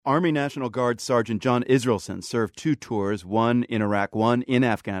Army National Guard Sergeant John Israelsen served 2 tours, one in Iraq, one in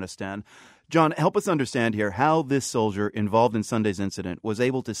Afghanistan. John, help us understand here how this soldier involved in Sunday's incident was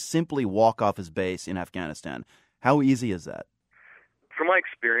able to simply walk off his base in Afghanistan. How easy is that? From my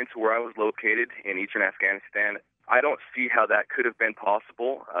experience where I was located in eastern Afghanistan, I don't see how that could have been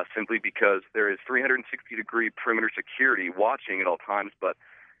possible, simply because there is 360-degree perimeter security watching at all times. But,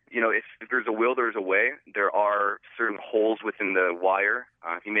 if there's a will, there's a way. There are certain holes within the wire.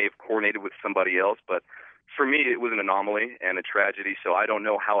 He may have coordinated with somebody else, but for me, it was an anomaly and a tragedy. So I don't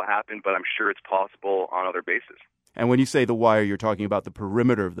know how it happened, but I'm sure it's possible on other bases. And when you say the wire, you're talking about the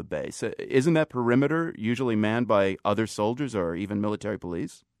perimeter of the base. Isn't that perimeter usually manned by other soldiers or even military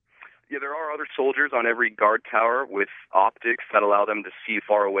police? Yeah, there are other soldiers on every guard tower with optics that allow them to see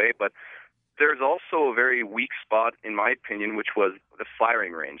far away, but there's also a very weak spot, in my opinion, which was the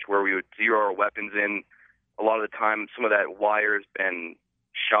firing range, where we would zero our weapons in. A lot of the time, some of that wire has been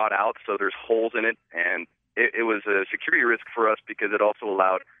shot out, so there's holes in it, and it was a security risk for us because it also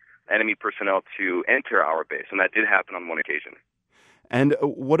allowed enemy personnel to enter our base, and that did happen on one occasion. And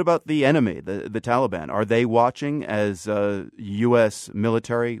what about the enemy, the Taliban? Are they watching as U.S.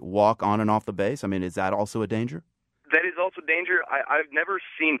 military walk on and off the base? I mean, is that also a danger? That is also danger. I've never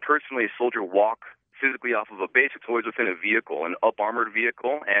seen personally a soldier walk physically off of a base. It's always within a vehicle, an up-armored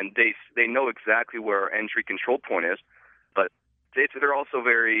vehicle, and they know exactly where our entry control point is, but they're also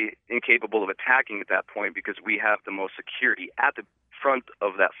very incapable of attacking at that point because we have the most security at the front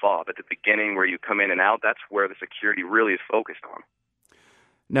of that fob. At the beginning where you come in and out, that's where the security really is focused on.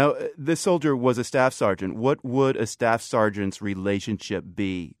 Now, this soldier was a staff sergeant. What would a staff sergeant's relationship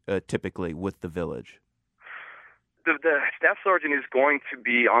be typically with the village? The staff sergeant is going to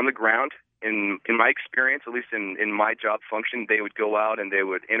be on the ground. In my experience, at least in my job function, they would go out and they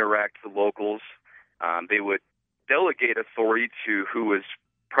would interact with the locals. They would delegate authority to who was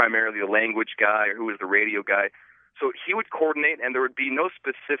primarily the language guy or who was the radio guy. So he would coordinate, and there would be no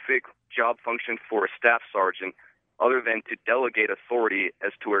specific job function for a staff sergeant other than to delegate authority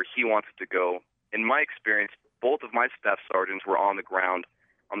as to where he wants to go. In my experience, both of my staff sergeants were on the ground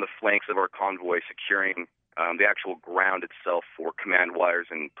on the flanks of our convoy, securing the actual ground itself for command wires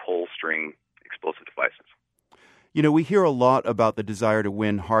and pull string explosive devices. You know, we hear a lot about the desire to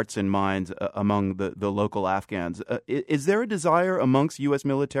win hearts and minds among the local Afghans. Is there a desire amongst U.S.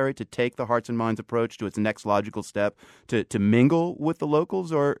 military to take the hearts and minds approach to its next logical step, to mingle with the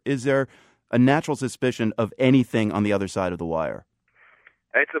locals, or is there a natural suspicion of anything on the other side of the wire?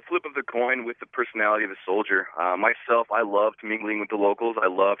 It's a flip of the coin with the personality of the soldier. Myself, I loved mingling with the locals. I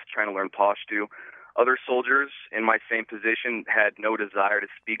loved trying to learn Pashto. Other soldiers in my same position had no desire to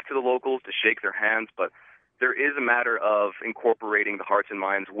speak to the locals, to shake their hands, but there is a matter of incorporating the hearts and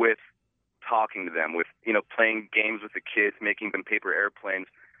minds with talking to them, with playing games with the kids, making them paper airplanes.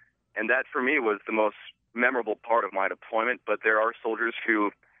 And that, for me, was the most memorable part of my deployment. But there are soldiers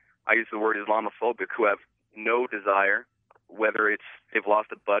who, I use the word Islamophobic, who have no desire, whether it's they've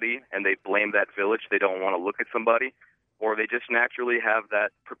lost a buddy and they blame that village, they don't want to look at somebody, or they just naturally have that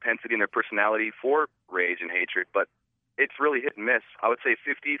propensity in their personality for rage and hatred. But it's really hit and miss. I would say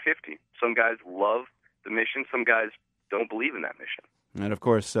 50-50. Some guys love the mission, some guys don't believe in that mission. And of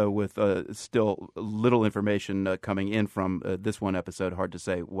course, with still little information coming in from this one episode, hard to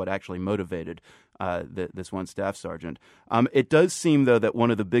say what actually motivated this one staff sergeant. It does seem, though, that one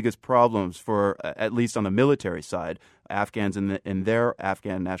of the biggest problems for, at least on the military side, Afghans in their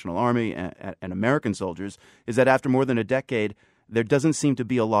Afghan National Army and American soldiers, is that after more than a decade, there doesn't seem to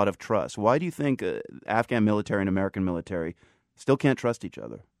be a lot of trust. Why do you think Afghan military and American military still can't trust each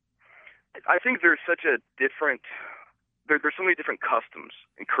other? I think there's such a different... There's so many different customs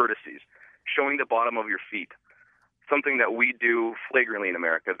and courtesies, showing the bottom of your feet, something that we do flagrantly in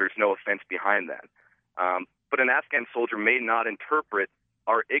America. There's no offense behind that. But an Afghan soldier may not interpret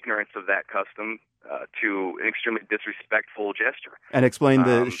our ignorance of that custom to an extremely disrespectful gesture. And explain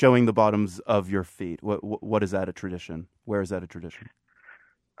the showing the bottoms of your feet. What is that a tradition? Where is that a tradition?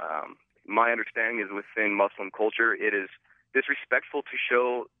 My understanding is within Muslim culture, it is disrespectful to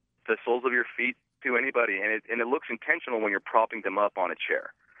show the soles of your feet to anybody, and it looks intentional when you're propping them up on a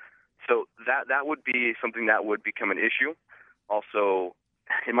chair. So that would be something that would become an issue. Also,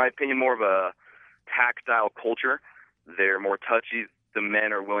 in my opinion, more of a tactile culture. They're more touchy. The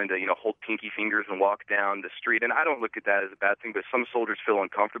men are willing to hold pinky fingers and walk down the street, and I don't look at that as a bad thing, but some soldiers feel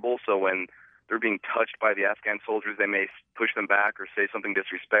uncomfortable, so when they're being touched by the Afghan soldiers, they may push them back or say something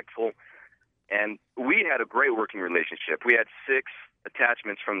disrespectful. And we had a great working relationship. We had 6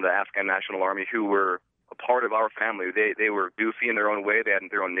 attachments from the Afghan National Army who were a part of our family. They were goofy in their own way. They had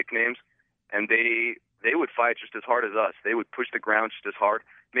their own nicknames. And they they would fight just as hard as us. They would push the ground just as hard,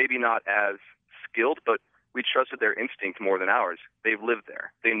 maybe not as skilled, but we trusted their instinct more than ours. They've lived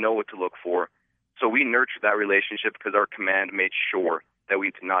there. They know what to look for. So we nurtured that relationship because our command made sure that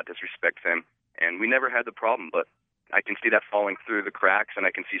we did not disrespect them. And we never had the problem, but I can see that falling through the cracks, and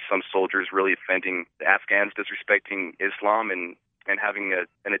I can see some soldiers really offending the Afghans, disrespecting Islam, and having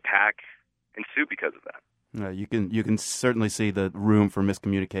an attack ensue because of that. You can certainly see the room for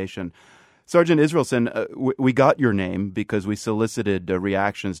miscommunication. Sergeant Israelsen, we got your name because we solicited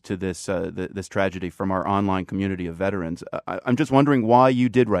reactions to this this tragedy from our online community of veterans. I'm just wondering why you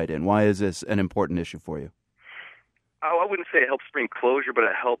did write in. Why is this an important issue for you? I wouldn't say it helps bring closure, but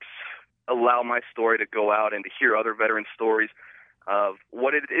it helps allow my story to go out and to hear other veterans' stories of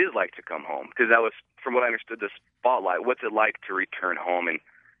what it is like to come home. Because that was, from what I understood, the spotlight. What's it like to return home? And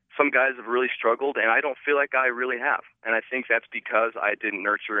some guys have really struggled, and I don't feel like I really have. And I think that's because I didn't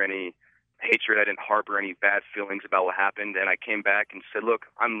nurture any hatred. I didn't harbor any bad feelings about what happened. And I came back and said, look,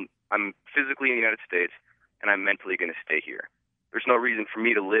 I'm physically in the United States, and I'm mentally going to stay here. There's no reason for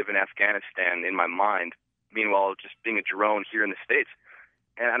me to live in Afghanistan in my mind, meanwhile just being a drone here in the States.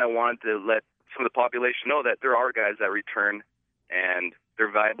 And I wanted to let some of the population know that there are guys that return, and they're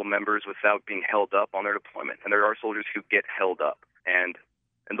valuable members without being held up on their deployment. And there are soldiers who get held up, and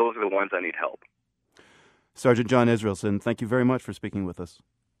those are the ones that need help. Sergeant John Israelsen, thank you very much for speaking with us.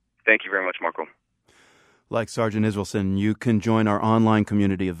 Thank you very much, Marco. Like Sergeant Israelsen, you can join our online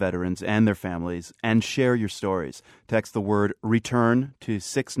community of veterans and their families and share your stories. Text the word RETURN to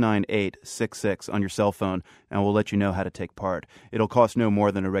 69866 on your cell phone, and we'll let you know how to take part. It'll cost no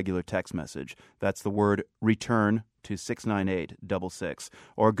more than a regular text message. That's the word RETURN to 69866.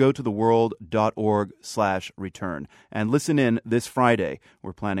 Or go to theworld.org/return and listen in this Friday.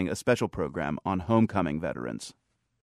 We're planning a special program on homecoming veterans.